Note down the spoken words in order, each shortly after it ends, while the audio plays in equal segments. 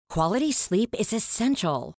Quality sleep is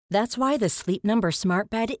essential. That's why the Sleep Number Smart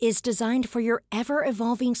Bed is designed for your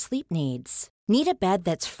ever-evolving sleep needs. Need a bed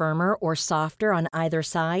that's firmer or softer on either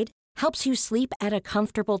side? Helps you sleep at a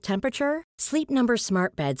comfortable temperature? Sleep Number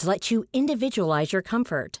Smart Beds let you individualize your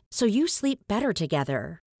comfort, so you sleep better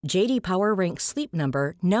together. J.D. Power ranks Sleep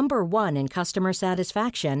Number number 1 in customer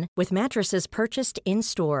satisfaction with mattresses purchased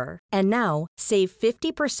in-store. And now, save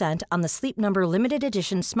 50% on the Sleep Number Limited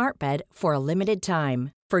Edition Smart Bed for a limited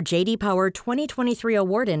time. For J.D. Power 2023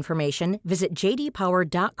 award information, visit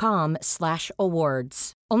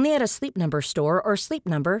jdpower.com/awards. Only at a Sleep Number store or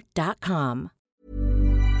sleepnumber.com.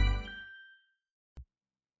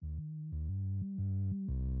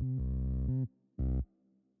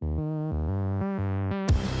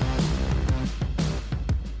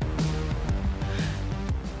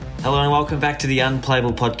 Hello and welcome back to the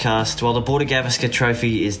Unplayable Podcast. Well, the Border Gavaskar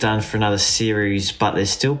Trophy is done for another series, but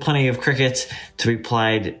there's still plenty of cricket to be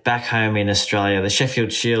played back home in Australia. The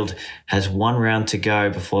Sheffield Shield has one round to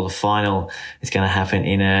go before the final is going to happen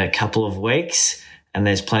in a couple of weeks, and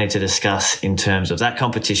there's plenty to discuss in terms of that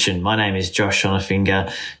competition. My name is Josh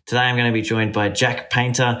Shonafinger. Today I'm going to be joined by Jack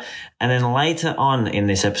Painter, and then later on in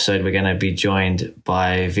this episode we're going to be joined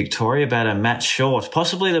by Victoria batter Matt Short,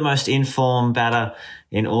 possibly the most informed batter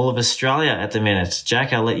in all of Australia at the minute.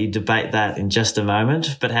 Jack, I'll let you debate that in just a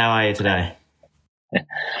moment, but how are you today?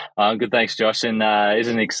 I'm good, thanks, Josh. And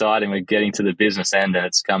isn't it exciting? We're getting to the business end, and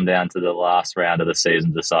it's come down to the last round of the season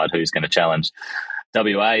to decide who's going to challenge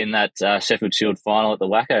WA in that Sheffield Shield final at the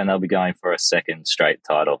WACA, and they'll be going for a second straight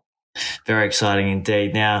title. Very exciting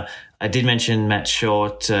indeed. Now, I did mention Matt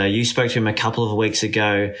Short. You spoke to him a couple of weeks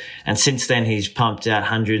ago, and since then he's pumped out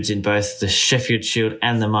hundreds in both the Sheffield Shield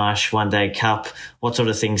and the Marsh One Day Cup. What sort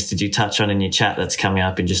of things did you touch on in your chat that's coming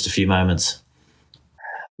up in just a few moments?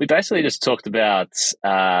 We basically just talked about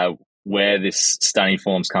where this stunning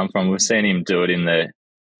form's come from. We've seen him do it in the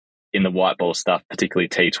white ball stuff, particularly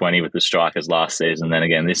T20 with the strikers last season, then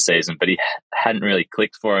again this season, but he hadn't really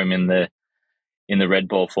clicked for him in the red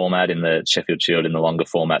ball format, in the Sheffield Shield, in the longer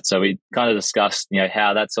format. So we kind of discussed,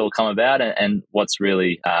 how that's all come about and what's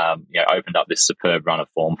really, opened up this superb run of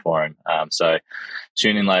form for him. So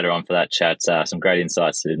tune in later on for that chat. Some great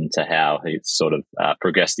insights into how he's sort of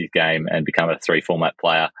progressed his game and become a 3-format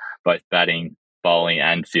player, both batting, bowling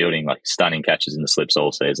and fielding, like stunning catches in the slips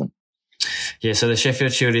all season. Yeah, so the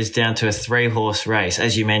Sheffield Shield is down to a 3-horse race.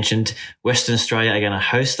 As you mentioned, Western Australia are going to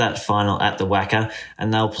host that final at the WACA,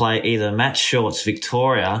 and they'll play either Matt Short's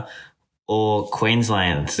Victoria or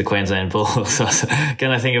Queensland, the Queensland Bulls. I was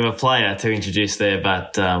going to think of a player to introduce there,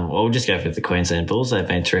 but we'll just go for the Queensland Bulls. They've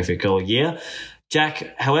been terrific all year.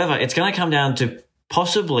 Jack, however, it's going to come down to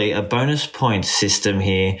possibly a bonus point system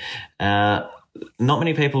here. Not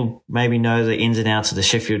many people maybe know the ins and outs of the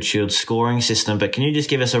Sheffield Shield scoring system, but can you just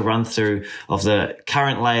give us a run through of the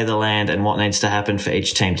current lay of the land and what needs to happen for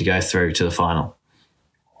each team to go through to the final?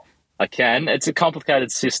 I can. It's a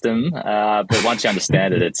complicated system, but once you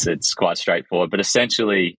understand it, it's quite straightforward. But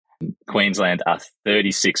essentially, Queensland are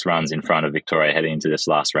 36 runs in front of Victoria heading into this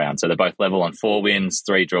last round. So they're both level on 4 wins,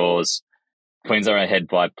 3 draws. Queensland are ahead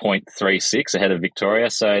by 0.36 ahead of Victoria.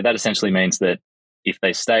 So that essentially means that if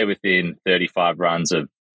they stay within 35 runs of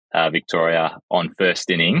Victoria on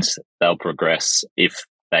first innings, they'll progress if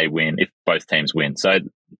they win, if both teams win. So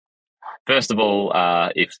first of all,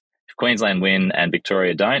 if Queensland win and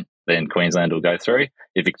Victoria don't, then Queensland will go through.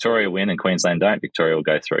 If Victoria win and Queensland don't, Victoria will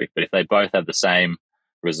go through. But if they both have the same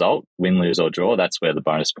result, win, lose or draw, that's where the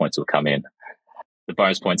bonus points will come in. The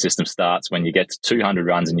bonus point system starts when you get to 200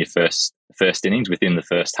 runs in your first innings within the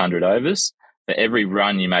first 100 overs. For every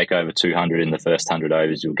run you make over 200 in the first 100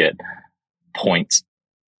 overs, you'll get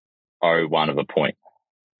 0.01 of a point.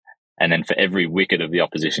 And then for every wicket of the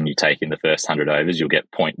opposition you take in the first 100 overs, you'll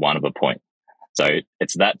get 0.1 of a point. So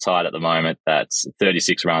it's that tight at the moment that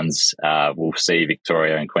 36 runs will see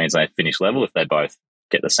Victoria and Queensland finish level if they both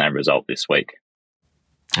get the same result this week.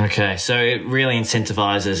 Okay, so it really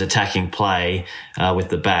incentivises attacking play with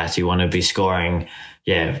the bat. You want to be scoring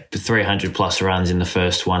 300 plus runs in the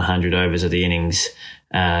first 100 overs of the innings,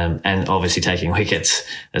 and obviously taking wickets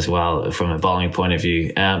as well from a bowling point of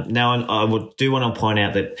view. Now, I do want to point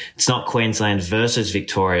out that it's not Queensland versus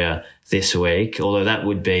Victoria this week, although that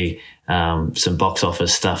would be some box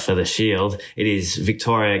office stuff for the Shield. It is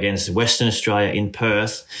Victoria against Western Australia in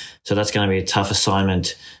Perth, so that's going to be a tough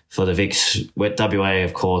assignment for the Vics. WA,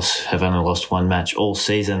 of course, have only lost one match all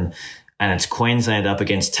season. and it's Queensland up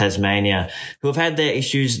against Tasmania, who have had their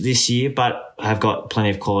issues this year, but have got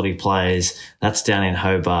plenty of quality players. That's down in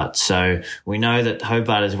Hobart. So we know that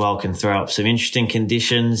Hobart as well can throw up some interesting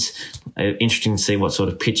conditions. Interesting to see what sort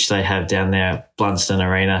of pitch they have down there at Blunston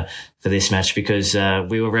Arena for this match, because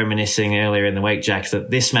we were reminiscing earlier in the week, Jack,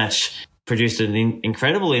 that this match produced an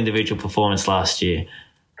incredible individual performance last year.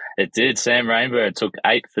 It did. Sam Rainbow took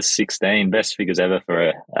 8 for 16, best figures ever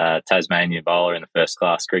for a Tasmanian bowler in the first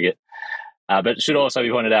class cricket. But it should also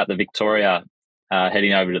be pointed out that Victoria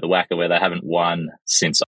heading over to the WACA, where they haven't won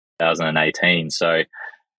since 2018. So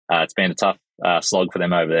it's been a tough slog for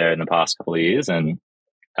them over there in the past couple of years. And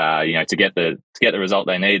to get the result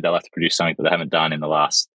they need, they'll have to produce something that they haven't done in the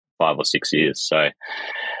last 5 or 6 years. So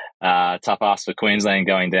tough ask for Queensland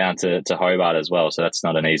going down to Hobart as well. So that's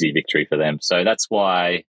not an easy victory for them. So that's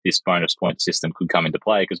why this bonus point system could come into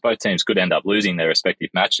play, because both teams could end up losing their respective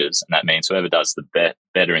matches. And that means whoever does the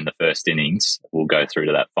better in the first innings will go through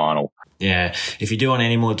to that final. Yeah. If you do want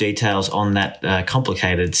any more details on that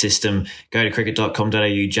complicated system, go to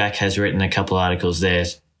cricket.com.au. Jack has written a couple of articles there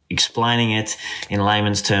explaining it in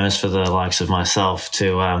layman's terms for the likes of myself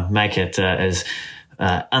to make it as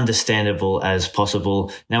understandable as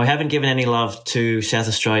possible. Now, we haven't given any love to South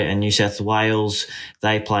Australia and New South Wales.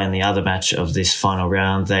 They play in the other match of this final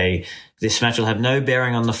round. This match will have no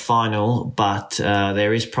bearing on the final, but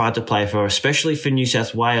there is pride to play for, especially for New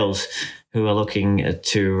South Wales, who are looking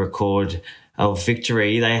to record a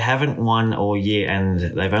victory. They haven't won all year, and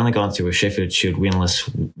they've only gone through a Sheffield Shield winless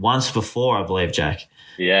once before, I believe, Jack.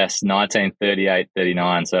 Yes,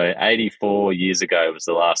 1938-39. So 84 years ago was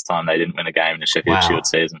the last time they didn't win a game in the Sheffield Shield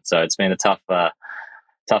season. So it's been a tough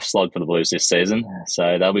slog for the Blues this season.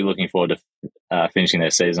 So they'll be looking forward to finishing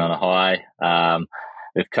their season on a high.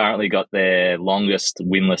 They've currently got their longest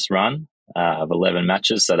winless run of 11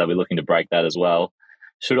 matches, so they'll be looking to break that as well.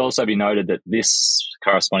 Should also be noted that this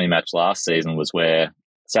corresponding match last season was where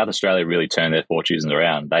South Australia really turned their fortunes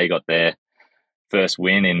around. They got their first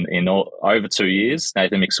win in over 2 years.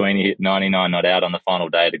 Nathan McSweeney hit 99 not out on the final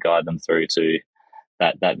day to guide them through to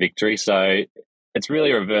that victory. So it's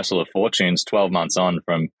really a reversal of fortunes 12 months on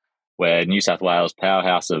from where New South Wales,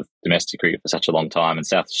 powerhouse of domestic cricket for such a long time, and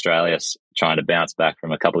South Australia trying to bounce back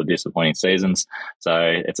from a couple of disappointing seasons. So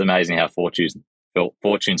it's amazing how fortunes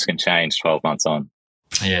can change 12 months on.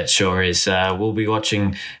 Yeah, it sure is. We'll be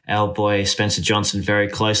watching our boy Spencer Johnson very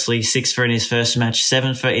closely. 6 for in his first match,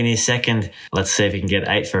 7 for in his second. Let's see if he can get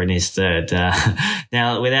 8 for in his third.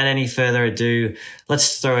 Now, without any further ado,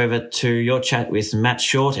 let's throw over to your chat with Matt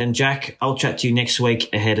Short. And Jack, I'll chat to you next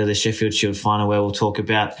week ahead of the Sheffield Shield final, where we'll talk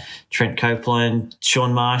about Trent Copeland,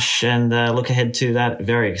 Shaun Marsh, and look ahead to that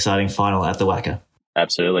very exciting final at the WACA.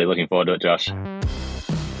 Absolutely. Looking forward to it, Josh.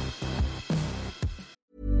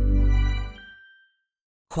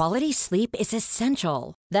 Quality sleep is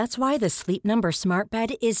essential. That's why the Sleep Number Smart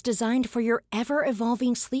Bed is designed for your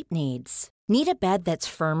ever-evolving sleep needs. Need a bed that's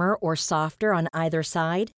firmer or softer on either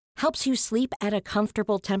side? Helps you sleep at a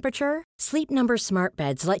comfortable temperature? Sleep Number Smart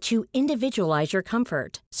Beds let you individualize your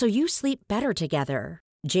comfort, so you sleep better together.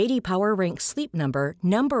 J.D. Power ranks Sleep Number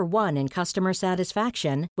number 1 in customer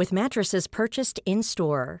satisfaction with mattresses purchased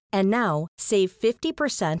in-store. And now, save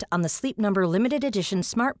 50% on the Sleep Number Limited Edition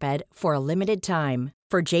Smart Bed for a limited time.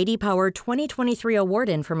 For J.D. Power 2023 award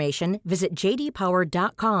information, visit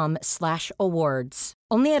jdpower.com/awards.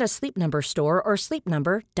 Only at a Sleep Number store or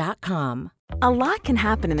sleepnumber.com. A lot can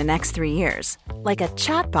happen in the next 3 years. Like a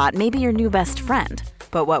chatbot may be your new best friend.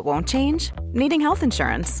 But what won't change? Needing health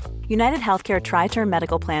insurance. United Healthcare Tri-Term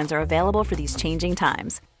Medical Plans are available for these changing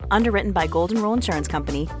times. Underwritten by Golden Rule Insurance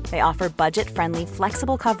Company, they offer budget-friendly,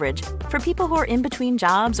 flexible coverage for people who are in between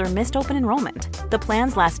jobs or missed open enrollment. The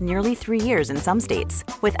plans last nearly 3 years in some states,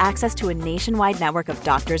 with access to a nationwide network of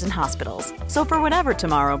doctors and hospitals. So for whatever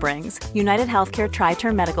tomorrow brings, United Healthcare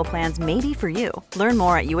Tri-Term Medical Plans may be for you. Learn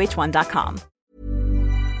more at uh1.com.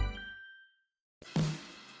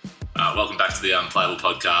 Welcome back to the Unplayable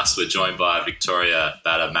podcast. We're joined by Victoria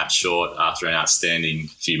batter Matt Short after an outstanding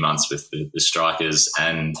few months with the Strikers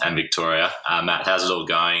and Victoria. Matt, how's it all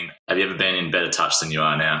going? Have you ever been in better touch than you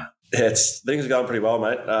are now? Yeah, things are going pretty well,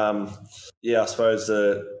 mate. I suppose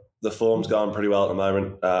the form's going pretty well at the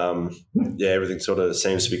moment. Everything sort of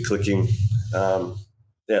seems to be clicking at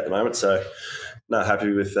the moment. So,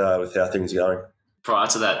 happy with how things are going. Prior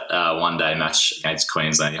to that one-day match against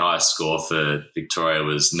Queensland, your highest score for Victoria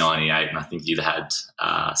was 98, and I think you'd had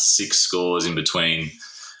 6 scores in between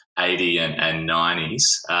 80 and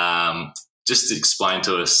 90s. Just to explain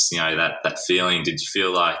to us, that feeling, did you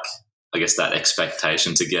feel like, I guess, that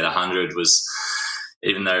expectation to get 100 was,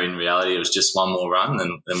 even though in reality it was just one more run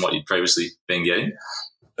than what you'd previously been getting?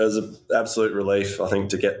 it was an absolute relief, I think,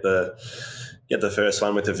 to get the first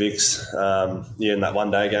one with the Vicks. In that one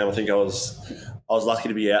day game, I think I was lucky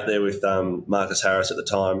to be out there with Marcus Harris at the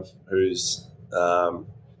time, who's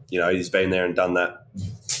he's been there and done that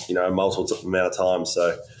a multiple amount of times.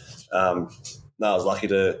 So I was lucky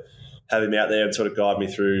to have him out there and sort of guide me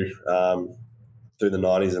through the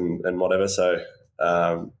 90s and whatever. So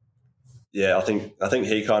I think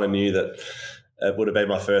he kind of knew that it would have been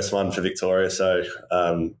my first one for Victoria. So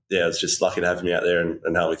I was just lucky to have him out there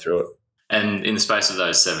and help me through it. And in the space of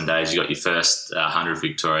those 7 days, you got your first 100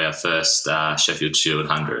 Victoria, first Sheffield Shield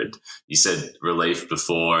 100. You said relief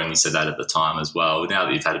before, and you said that at the time as well. Now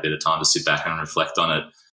that you've had a bit of time to sit back and reflect on it,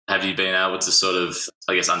 have you been able to sort of,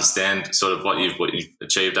 I guess, understand sort of what you've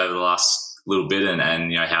achieved over the last little bit,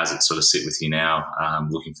 and how does it sort of sit with you now?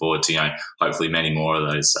 Looking forward to hopefully many more of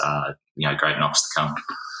those great knocks to come.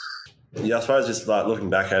 Yeah, I suppose just like looking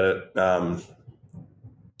back at it,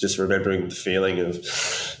 just remembering the feeling of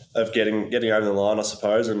getting over the line, I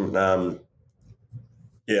suppose, and I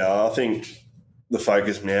think the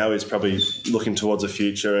focus now is probably looking towards the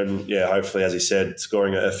future, and hopefully, as he said,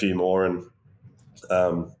 scoring a few more, and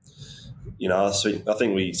I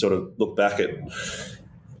think we sort of look back at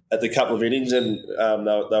the couple of innings, and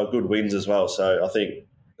they were good wins as well. So I think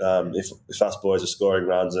if us boys are scoring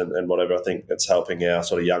runs and whatever, I think it's helping our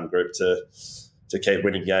sort of young group to keep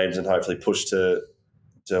winning games and hopefully push to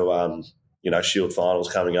Shield finals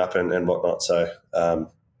coming up and whatnot. So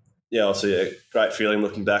obviously a great feeling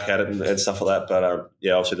looking back at it and stuff like that. But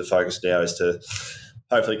obviously the focus now is to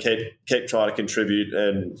hopefully keep trying to contribute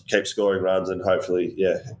and keep scoring runs and hopefully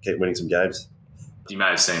keep winning some games. You may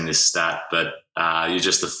have seen this stat, but you're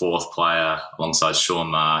just the fourth player alongside Shaun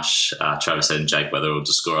Marsh, Travis Head and Jake Weatherall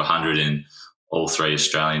to score 100 in all three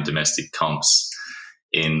Australian domestic comps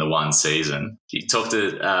in the one season. You talked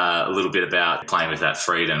a little bit about playing with that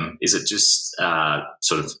freedom. Is it just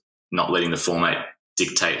sort of not letting the format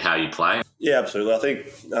dictate how you play? Yeah, absolutely. I think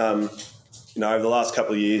over the last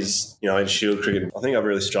couple of years, in Shield cricket, I think I've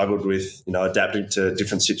really struggled with, adapting to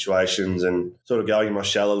different situations and sort of going in my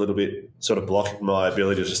shell a little bit, sort of blocking my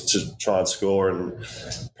ability just to try and score and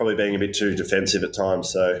probably being a bit too defensive at times.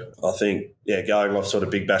 So I think, going off sort of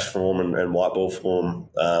big bash form and white ball form,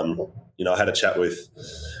 I had a chat with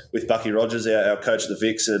Bucky Rogers, our coach at the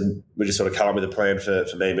Vicks, and we just sort of come up with a plan for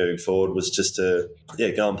me moving forward was just to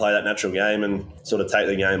go and play that natural game and sort of take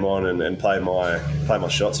the game on and play my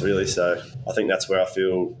shots really. So I think that's where I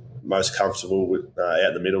feel most comfortable with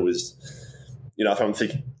out the middle is, if I'm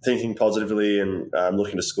thinking positively and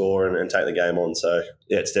looking to score and take the game on. So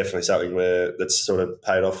it's definitely something that's sort of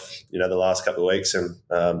paid off, the last couple of weeks and.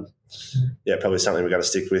 Probably something we're going to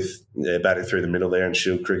stick with, batting through the middle there in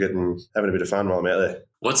Shield cricket and having a bit of fun while I'm out there.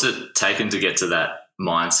 What's it taken to get to that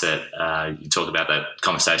mindset? You talked about that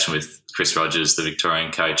conversation with Chris Rogers, the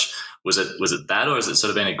Victorian coach. Was it that, or has it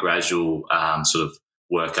sort of been a gradual sort of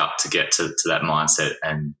work up to get to that mindset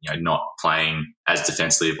and not playing as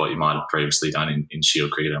defensively as what you might have previously done in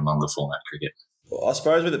Shield cricket and longer format cricket? Well, I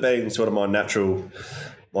suppose with it being sort of my natural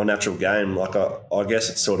game, like I guess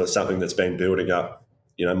it's sort of something that's been building up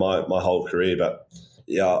my whole career. But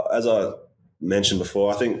as I mentioned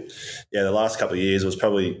before, I think the last couple of years was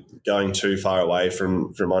probably going too far away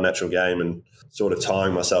from my natural game and sort of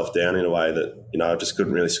tying myself down in a way that I just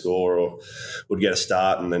couldn't really score or would get a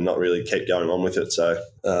start and then not really keep going on with it. So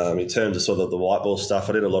in terms of sort of the white ball stuff,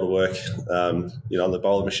 I did a lot of work on the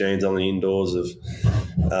bowling machines on the indoors of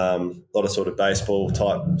a lot of sort of baseball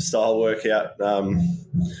type style workout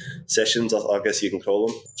sessions, I guess you can call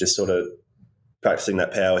them, just sort of practicing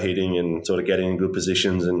that power hitting and sort of getting in good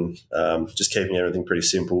positions and just keeping everything pretty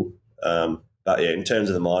simple. But in terms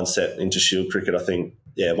of the mindset into Shield cricket, I think,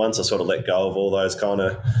 once I sort of let go of all those kind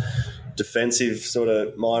of defensive sort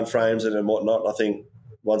of mind frames and whatnot, I think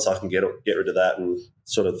once I can get rid of that and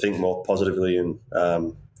sort of think more positively and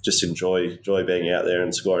just enjoy being out there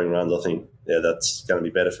and scoring runs, I think, that's going to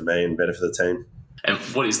be better for me and better for the team. And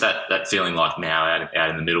what is that feeling like now out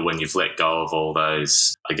in the middle when you've let go of all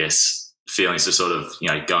those, I guess, feelings to sort of,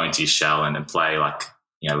 go into your shell and play like,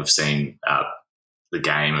 we've seen the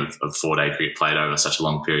game of 4-day cricket played over such a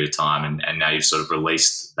long period of time and now you've sort of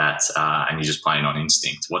released that and you're just playing on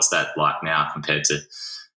instinct. What's that like now compared to,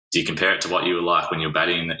 do you compare it to what you were like when you were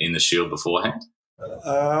batting in the Shield beforehand?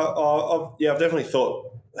 I've definitely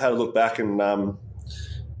had a look back and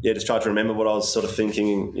just tried to remember what I was sort of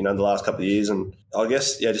thinking, in the last couple of years. And I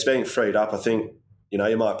guess, just being freed up, I think,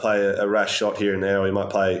 you might play a rash shot here and there, or you might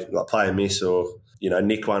play a miss or,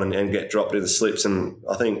 nick one and get dropped in the slips. And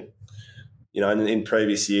I think, in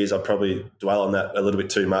previous years, I'd probably dwell on that a little bit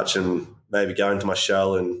too much and maybe go into my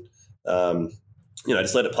shell and,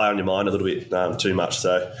 just let it play on your mind a little bit too much.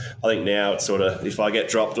 So I think now it's sort of, if I get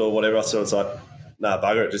dropped or whatever, I sort of, it's like, nah,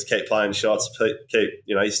 bugger it, just keep playing shots, keep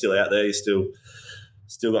you're still out there, you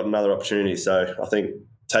still got another opportunity. So I think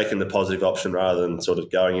taking the positive option rather than sort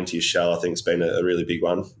of going into your shell, I think has been a really big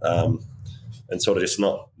one. And sort of just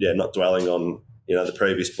not dwelling on, the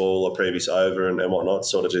previous ball or previous over and whatnot,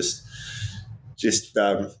 sort of just keep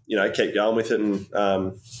going with it and,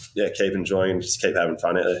 keep enjoying and just keep having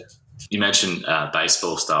fun out there. You mentioned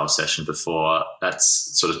baseball style session before.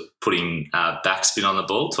 That's sort of putting backspin on the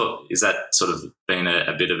ball. Is that sort of been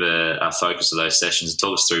a bit of a focus of those sessions?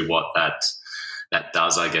 Talk us through what that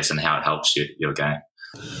does, I guess, and how it helps your game.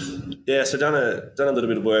 Yeah, so done a little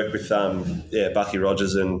bit of work with Bucky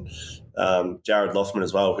Rogers and Jared Loftman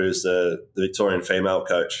as well, who's the Victorian female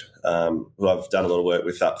coach, who I've done a lot of work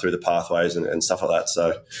with up through the pathways and stuff like that.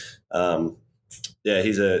 So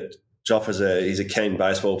he's a keen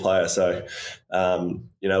baseball player. So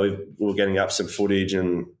we were getting up some footage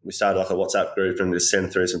and we started like a WhatsApp group and just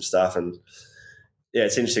send through some stuff. And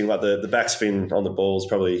it's interesting. Like the backspin on the ball is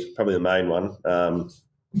probably the main one.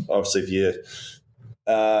 Obviously,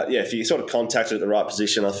 if you sort of contact it at the right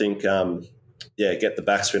position, I think, get the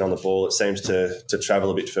backspin on the ball, it seems to travel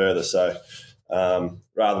a bit further. So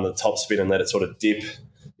rather than the top spin and let it sort of dip,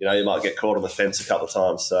 you might get caught on the fence a couple of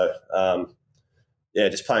times. So,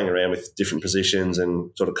 just playing around with different positions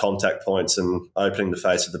and sort of contact points and opening the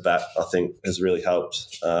face of the bat, I think has really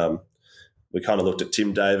helped. We kind of looked at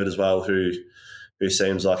Tim David as well, who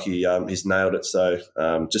seems like he's nailed it. So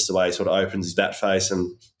just the way he sort of opens his bat face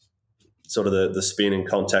and sort of the spin and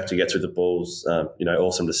contact he gets with the balls,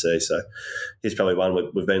 awesome to see. So he's probably one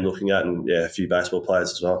we've been looking at, and a few baseball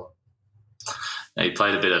players as well. Now, you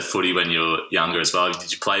played a bit of footy when you were younger as well.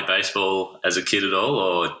 Did you play baseball as a kid at all,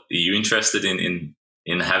 or are you interested in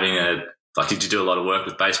having did you do a lot of work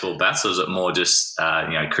with baseball bats, or was it more just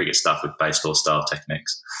cricket stuff with baseball style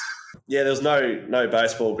techniques? Yeah, there was no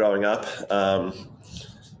baseball growing up.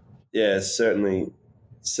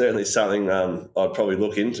 Certainly something I'd probably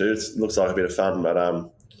look into. It looks like a bit of fun,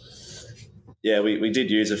 but we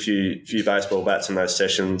did use a few baseball bats in those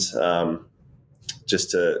sessions,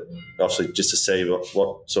 just to see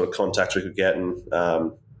what sort of contact we could get and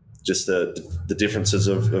just the differences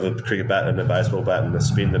of a cricket bat and a baseball bat and the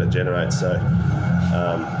spin that it generates. So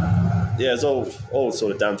it's all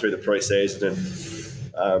sort of done through the pre-season,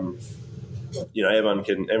 and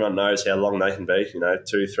everyone knows how long they can be.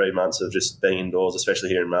 2-3 months of just being indoors, especially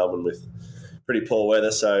here in Melbourne with pretty poor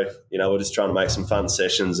weather. So we're just trying to make some fun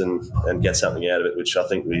sessions and get something out of it, which I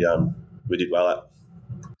think we did well at.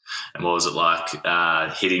 And what was it like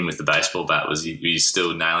hitting with the baseball bat? Were you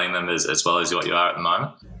still nailing them as well as what you are at the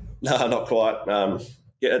moment? No, not quite.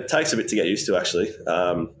 It takes a bit to get used to, actually.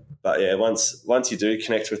 But once you do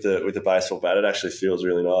connect with the baseball bat, it actually feels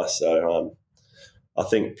really nice. So I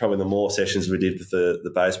think probably the more sessions we did with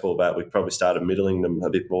the baseball bat, we probably started middling them a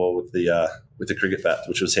bit more with the cricket bat,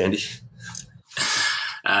 which was handy.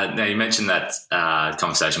 Now, you mentioned that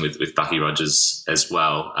conversation with Bucky Rogers as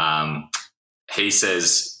well. He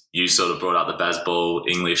says you sort of brought up the baseball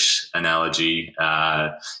English analogy.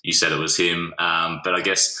 You said it was him. But I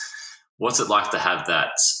guess, what's it like to have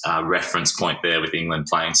that reference point there with England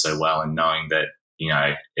playing so well and knowing that,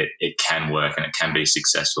 it can work and it can be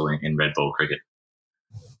successful in red ball cricket?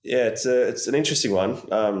 Yeah, it's an interesting one.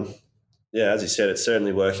 As you said, it's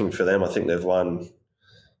certainly working for them. I think they've won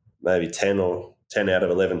maybe 10 out of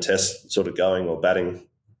 11 tests sort of going, or batting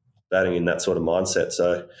in that sort of mindset.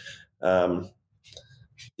 So,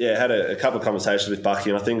 had a couple of conversations with Bucky,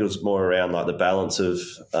 and I think it was more around like the balance of,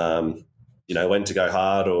 when to go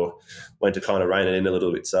hard or when to kind of rein it in a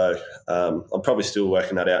little bit. So I'm probably still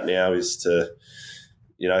working that out now, is to,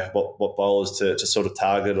 what bowlers to sort of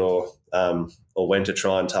target or when to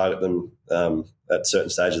try and target them at certain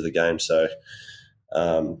stages of the game. So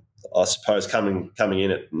I suppose coming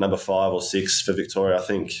in at number 5 or 6 for Victoria, I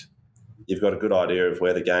think you've got a good idea of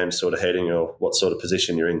where the game's sort of heading or what sort of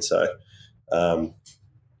position you're in. So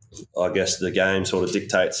I guess the game sort of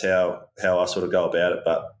dictates how I sort of go about it.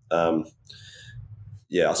 But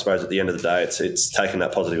I suppose at the end of the day, it's taking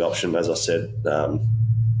that positive option, as I said,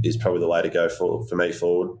 is probably the way to go for me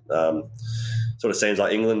forward. Sort of seems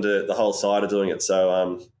like England, the whole side are doing it. So,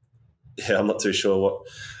 I'm not too sure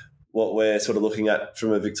what we're sort of looking at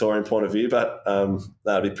from a Victorian point of view, but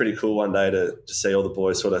it'd be pretty cool one day to see all the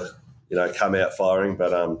boys sort of, come out firing.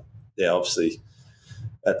 But, obviously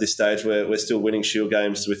at this stage we're still winning Shield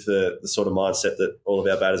games with the sort of mindset that all of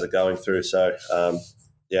our batters are going through. So,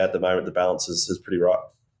 at the moment the balance is pretty right.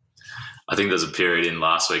 I think there's a period in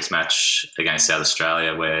last week's match against South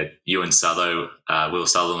Australia where you and Will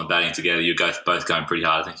Sutherland were batting together. You were both going pretty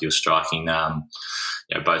hard. I think you were striking,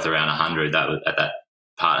 both around 100. That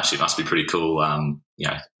partnership must be pretty cool.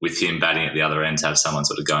 With him batting at the other end, to have someone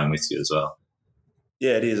sort of going with you as well.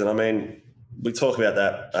 Yeah, it is, and I mean, we talk about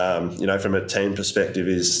that. From a team perspective,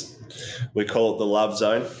 we call it the love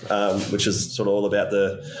zone, which is sort of all about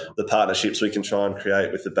the partnerships we can try and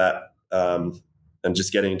create with the bat. And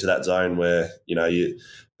just getting into that zone where, you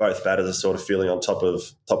both batters are sort of feeling on top of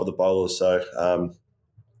the bowlers. So, I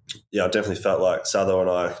definitely felt like Sutho and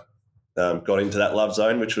I got into that love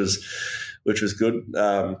zone, which was good.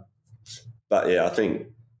 But, yeah, I think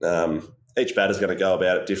each batter's going to go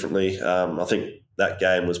about it differently. I think that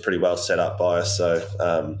game was pretty well set up by us.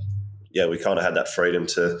 So, we kind of had that freedom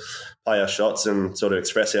to play our shots and sort of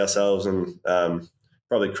express ourselves, and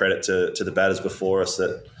probably credit to the batters before us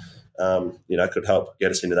that, could help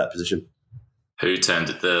get us into that position. Who termed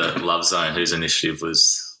it the love zone? Whose initiative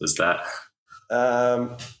was that?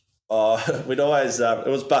 We'd always it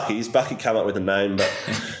was Bucky's. Bucky came up with a name, but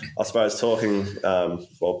I suppose talking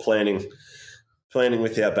planning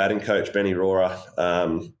with our batting coach Benny Rora,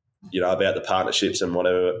 about the partnerships and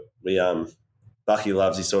whatever. Bucky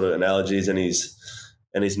loves his sort of analogies and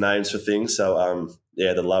his names for things. So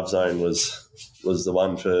the love zone was the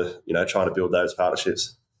one for trying to build those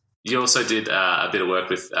partnerships. You also did a bit of work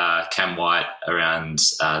with Cam White around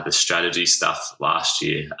the strategy stuff last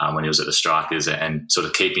year when he was at the Strikers, and sort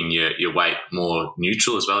of keeping your weight more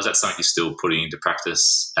neutral as well. Is that something you're still putting into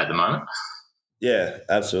practice at the moment? Yeah,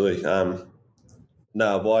 absolutely.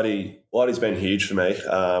 Whitey's been huge for me.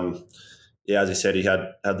 As he said, he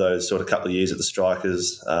had those sort of couple of years at the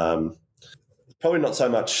Strikers. Probably not so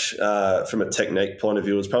much from a technique point of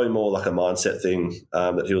view. It was probably more like a mindset thing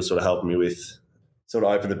that he was sort of helping me with. Sort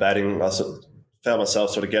of open the batting, I sort of found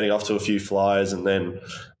myself sort of getting off to a few flyers, and then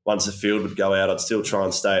once the field would go out, I'd still try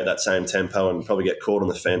and stay at that same tempo and probably get caught on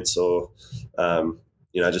the fence or,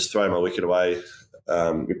 just throw my wicket away,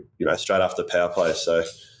 straight after the power play. So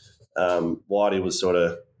Whitey was sort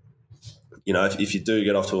of, if you do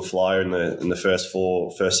get off to a flyer in the first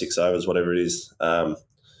 6 overs, whatever it is,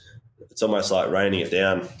 it's almost like reining it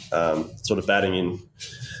down, sort of batting in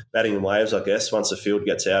waves, I guess. Once the field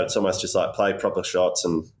gets out, it's almost just like play proper shots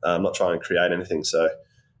and not try and create anything. So,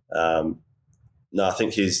 I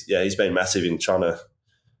think he's been massive in trying to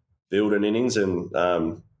build an innings and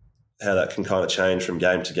how that can kind of change from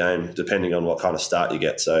game to game depending on what kind of start you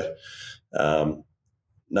get. So,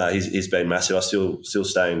 he's been massive. I still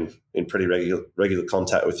stay in pretty regular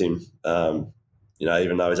contact with him,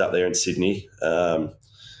 even though he's up there in Sydney.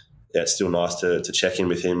 It's still nice to check in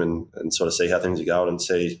with him and sort of see how things are going and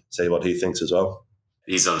see what he thinks as well.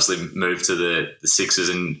 He's obviously moved to the Sixers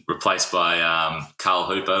and replaced by Carl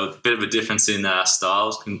Hooper. A bit of a difference in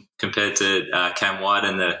styles compared to Cam White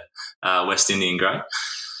and the West Indian great.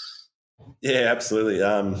 Yeah, absolutely.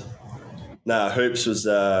 Hoops was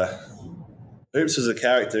a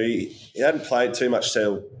character. He hadn't played too much,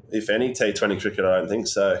 if any, T20 cricket, I don't think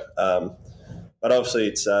so. But obviously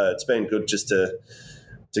it's been good just to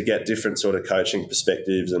get different sort of coaching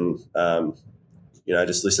perspectives and,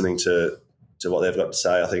 just listening to what they've got to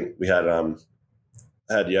say. I think we had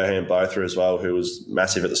Johan Botha as well, who was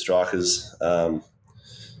massive at the Strikers.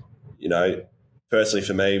 Personally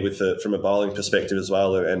for me, from a bowling perspective as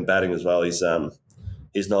well and batting as well, his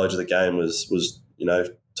knowledge of the game was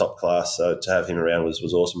top class. So to have him around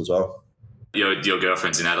was awesome as well. Your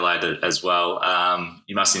girlfriend's in Adelaide as well.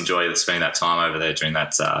 You must enjoy spending that time over there during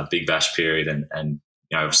that Big Bash period and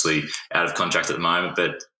obviously out of contract at the moment,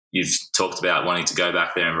 but you've talked about wanting to go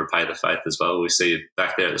back there and repay the faith as well. Will we see you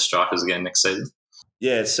back there at the Strikers again next season?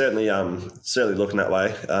 Yeah, it's certainly looking that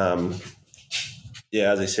way.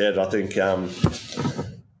 As I said, I think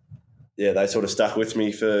they sort of stuck with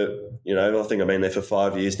me for, I think I've been there for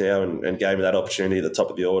 5 years now and gave me that opportunity at the top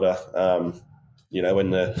of the order. When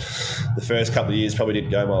the first couple of years probably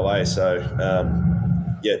didn't go my way. So,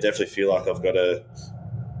 definitely feel like I've got to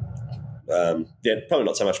probably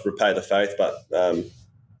not so much repay the faith, but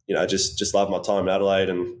just love my time in Adelaide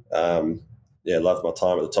and love my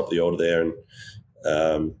time at the top of the order there.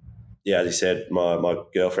 And as you said, my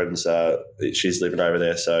girlfriend's she's living over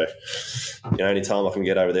there, so any time I can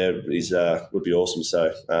get over there would be awesome.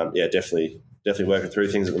 So definitely working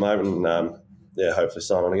through things at the moment, and hopefully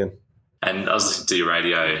sign on again. And I was listening to your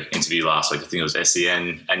radio interview last week. I think it was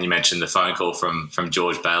SEN, and you mentioned the phone call from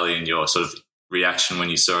George Bailey and your sort of reaction when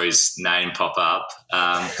you saw his name pop up.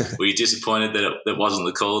 Were you disappointed that it wasn't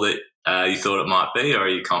the call that you thought it might be, or are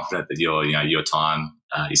you confident that your time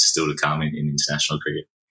is still to come in international cricket?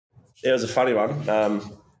 Yeah, it was a funny one.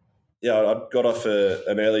 I got off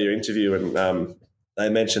an earlier interview and they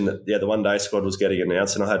mentioned that, the one-day squad was getting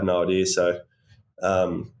announced, and I had no idea. So,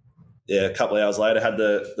 a couple of hours later, I had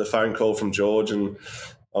the phone call from George, and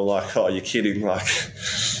I'm like, oh, you're kidding? Like,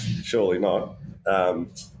 surely not.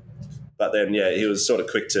 But then, he was sort of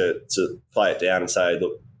quick to play it down and say,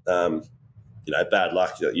 look, bad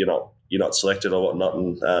luck, you're not selected or whatnot,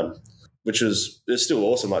 and which was still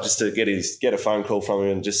awesome, like just to get a phone call from him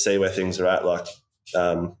and just see where things are at. Like,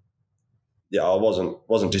 I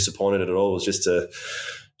wasn't disappointed at all. It was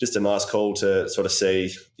just a nice call to sort of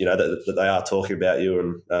see, that they are talking about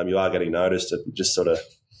you and you are getting noticed, and just sort of,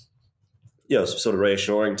 it was sort of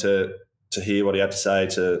reassuring to hear what he had to say,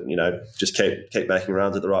 to, just keep making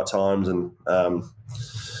runs at the right times. And,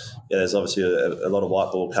 there's obviously a lot of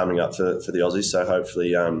white ball coming up for the Aussies. So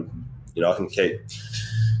hopefully, I can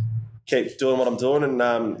keep doing what I'm doing, and,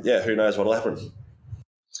 who knows what'll happen.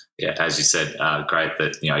 Yeah, as you said, great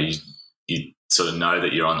that, you sort of know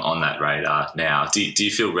that you're on that radar now. Do you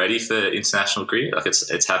feel ready for international cricket? Like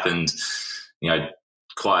it's happened,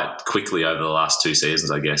 quite quickly over the last 2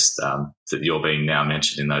 seasons, I guess, that you're being now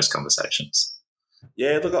mentioned in those conversations.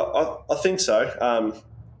 Yeah, look, I think so.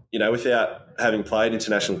 Without having played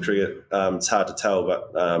international cricket, it's hard to tell,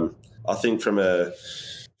 but I think from a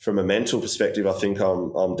mental perspective, I think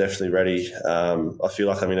I'm definitely ready. I feel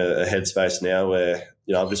like I'm in a headspace now where,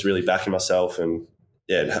 I'm just really backing myself, and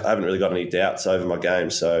I haven't really got any doubts over my game.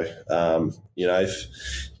 So,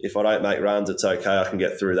 if I don't make runs, it's okay. I can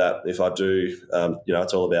get through that. If I do,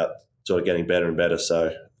 it's all about sort of getting better and better.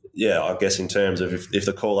 So, I guess in terms of if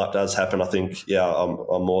the call-up does happen, I think,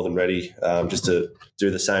 I'm more than ready just to do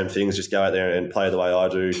the same things, just go out there and play the way I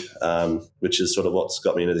do, which is sort of what's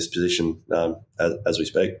got me into this position as we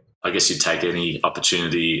speak. I guess you'd take any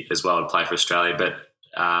opportunity as well to play for Australia, but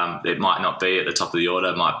it might not be at the top of the order.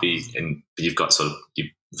 It might be, but you've got sort of you're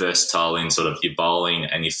versatile in sort of your bowling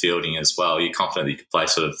and your fielding as well. You're confident that you could play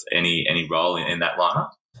sort of any role in that lineup?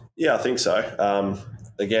 Yeah, I think so.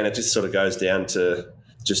 Again, it just sort of goes down to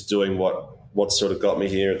just doing what sort of got me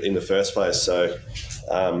here in the first place. So,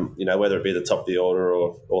 whether it be the top of the order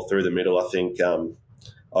or through the middle, I think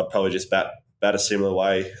I'd probably just bat a similar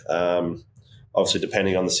way, obviously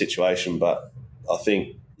depending on the situation. But I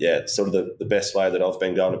think, sort of the best way that I've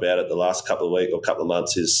been going about it the last couple of weeks or couple of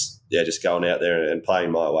months is, just going out there and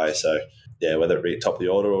playing my way. So, whether it be top of the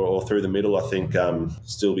order or through the middle, I think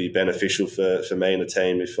still be beneficial for me and the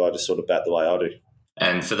team if I just sort of bat the way I do.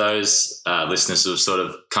 And for those listeners who have sort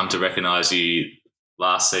of come to recognise you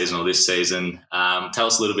last season or this season, tell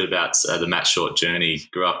us a little bit about the Matt Short journey.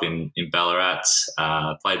 Grew up in Ballarat,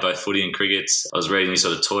 played both footy and cricket. I was reading you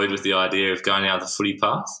sort of toyed with the idea of going down the footy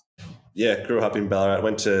path. Yeah, grew up in Ballarat,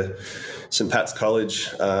 went to St Pat's College.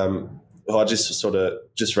 I just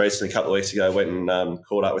recently, a couple of weeks ago, went and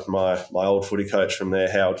caught up with my old footy coach from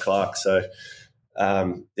there, Howard Clark. So,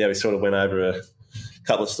 we sort of went over a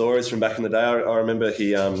couple of stories from back in the day. I remember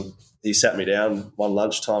he sat me down one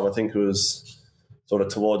lunchtime, I think it was sort of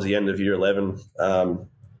towards the end of year 11, and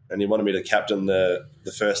he wanted me to captain the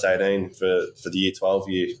first 18 for the year 12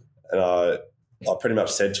 year. And I pretty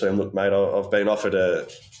much said to him, look, mate, I've been offered a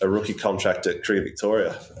rookie contract at Cricket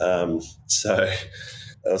Victoria. So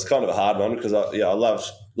it was kind of a hard one because I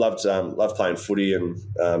loved playing footy and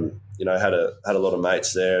had a lot of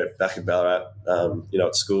mates there back in Ballarat,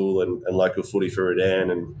 at school and local footy for Redan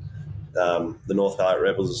and the North Ballarat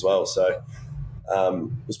Rebels as well. So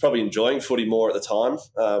was probably enjoying footy more at the time,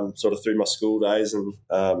 sort of through my school days, and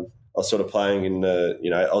I was sort of playing in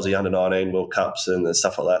Aussie Under-19 World Cups and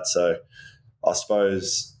stuff like that. So I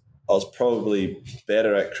suppose I was probably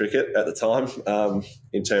better at cricket at the time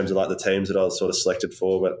in terms of like the teams that I was sort of selected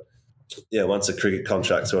for. But once the cricket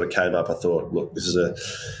contract sort of came up, I thought, look, this is a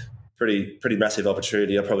pretty massive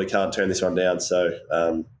opportunity. I probably can't turn this one down. So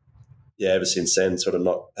ever since then, sort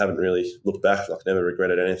of haven't really looked back. Like never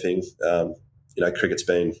regretted anything. Cricket's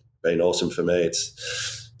been awesome for me.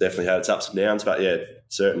 It's definitely had its ups and downs, but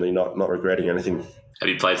certainly not regretting anything. Have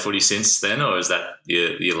you played footy since then, or is that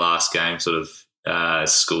your last game, sort of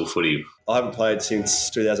school footy? I haven't played since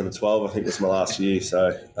 2012. I think was my last year.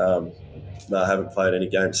 So no, I haven't played any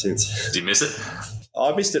games since. Did you miss it?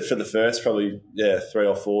 I missed it for the first probably 3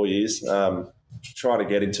 or 4 years. Trying to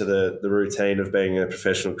get into the routine of being a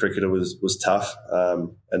professional cricketer was tough,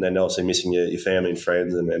 and then also missing your family and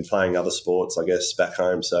friends and playing other sports, I guess, back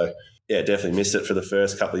home. So definitely missed it for the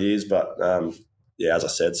first couple of years, but as I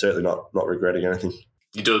said, certainly not regretting anything.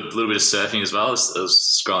 You do a little bit of surfing as well. I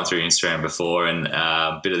was scrolling through Instagram before, and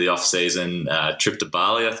a bit of the off season trip to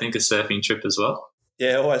Bali, I think, a surfing trip as well.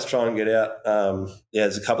 Yeah, always try and get out.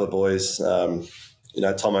 There's a couple of boys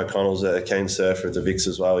Tom O'Connell's a keen surfer at the Vicks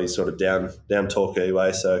as well. He's sort of down Torquay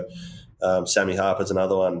way. So Sammy Harper's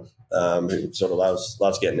another one who sort of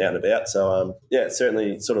loves getting out and about. So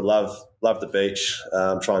certainly sort of love the beach.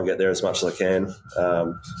 Try and get there as much as I can.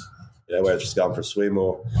 Whether it's just going for a swim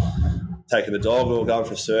or taking the dog or going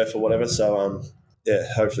for a surf or whatever. So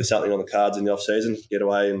hopefully something on the cards in the off season. Get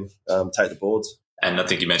away and take the boards. And I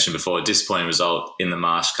think you mentioned before, a disappointing result in the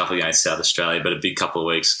Marsh, couple against South Australia, but a big couple of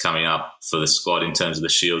weeks coming up for the squad in terms of the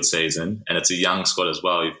Shield season. And it's a young squad as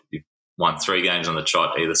well. You've won 3 games on the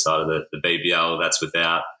trot either side of the BBL. That's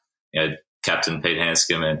without Captain Pete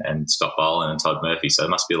Hanscom and Scott Boland and Todd Murphy. So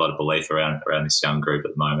there must be a lot of belief around this young group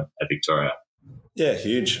at the moment at Victoria. Yeah,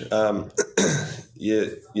 huge.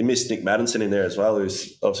 You missed Nick Maddinson in there as well,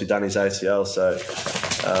 who's obviously done his ACL. So,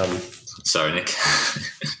 sorry, Nick.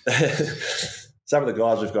 Some of the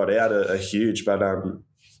guys we've got out are huge, but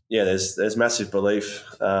there's massive belief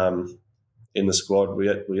in the squad.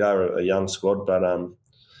 We are a young squad, but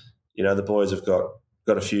the boys have got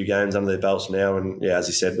a few games under their belts now, and as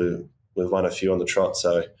you said, we've won a few on the trot.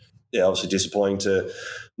 So obviously disappointing to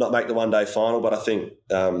not make the one-day final, but I think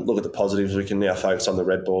look at the positives. We can now focus on the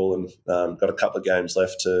red ball and got a couple of games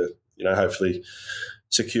left to hopefully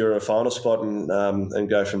secure a final spot and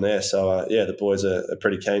go from there. So the boys are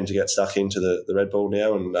pretty keen to get stuck into the red ball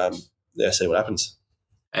now and see what happens.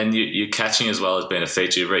 And your catching as well has been a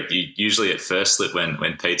feature. You usually at first slip when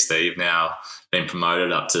Pete's there. You've now been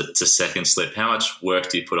promoted up to second slip. How much work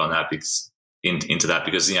do you put on that into that?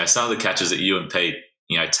 Because some of the catches that you and Pete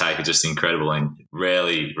take are just incredible, and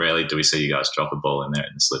rarely do we see you guys drop a ball in there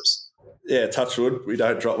in the slips. Yeah, touch wood, we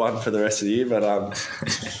don't drop one for the rest of the year, but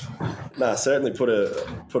certainly put a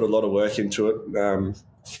lot of work into it.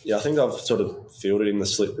 I think I've sort of fielded in the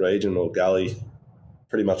slip region or gully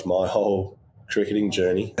pretty much my whole cricketing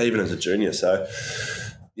journey, even as a junior. So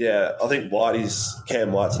I think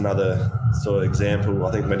Cam White's another sort of example.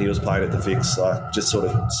 I think when he was playing at the Vicks, just sort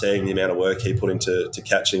of seeing the amount of work he put into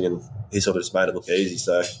catching, and he sort of just made it look easy.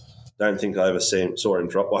 So don't think I ever saw him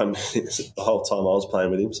drop one the whole time I was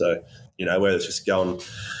playing with him. So, whether it's just going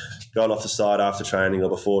off the side after training or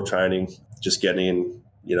before training, just getting in,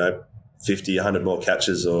 50, 100 more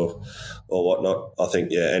catches or whatnot. I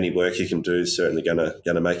think, any work you can do is certainly going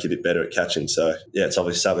to make you a bit better at catching. So, it's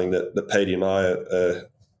obviously something that Petey and I,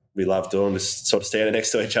 we love doing, just sort of standing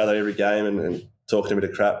next to each other every game and talking a bit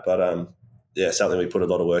of crap. But, something we put a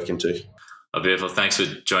lot of work into. Oh, beautiful. Thanks for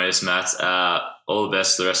joining us, Matt. All the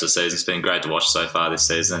best for the rest of the season. It's been great to watch so far this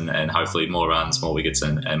season, and hopefully more runs, more wickets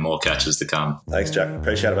and more catches to come. Thanks, Jack.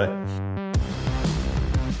 Appreciate it, mate.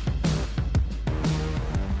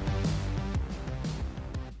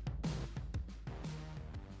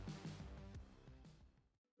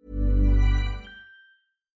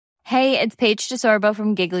 Hey, it's Paige DeSorbo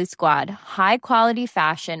from Giggly Squad. High quality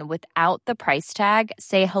fashion without the price tag.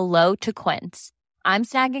 Say hello to Quince. I'm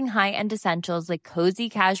snagging high-end essentials like cozy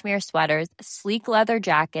cashmere sweaters, sleek leather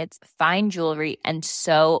jackets, fine jewelry, and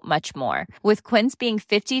so much more. With Quince being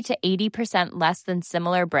 50 to 80% less than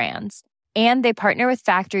similar brands. And they partner with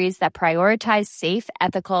factories that prioritize safe,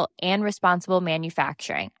 ethical, and responsible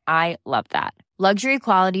manufacturing. I love that. Luxury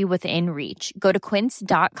quality within reach. Go to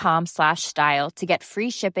quince.com/style to get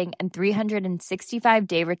free shipping and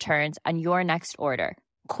 365-day returns on your next order.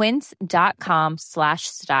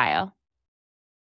 Quince.com/style.